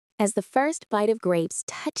As the first bite of grapes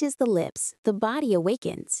touches the lips, the body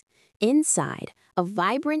awakens. Inside, a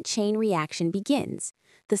vibrant chain reaction begins.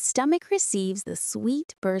 The stomach receives the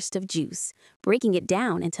sweet burst of juice, breaking it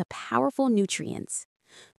down into powerful nutrients.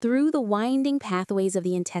 Through the winding pathways of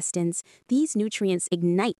the intestines, these nutrients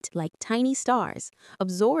ignite like tiny stars,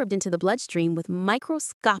 absorbed into the bloodstream with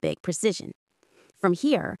microscopic precision. From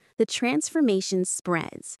here, the transformation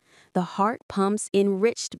spreads. The heart pumps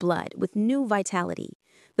enriched blood with new vitality.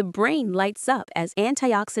 The brain lights up as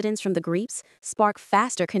antioxidants from the grapes spark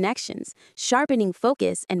faster connections, sharpening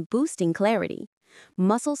focus and boosting clarity.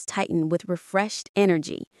 Muscles tighten with refreshed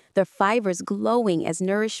energy, their fibers glowing as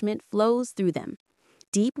nourishment flows through them.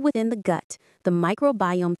 Deep within the gut, the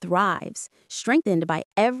microbiome thrives, strengthened by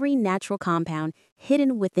every natural compound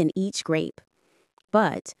hidden within each grape.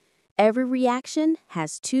 But every reaction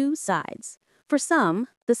has two sides. For some,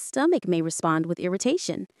 the stomach may respond with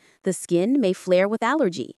irritation, the skin may flare with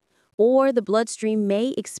allergy, or the bloodstream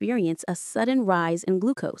may experience a sudden rise in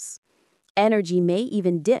glucose. Energy may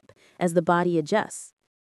even dip as the body adjusts.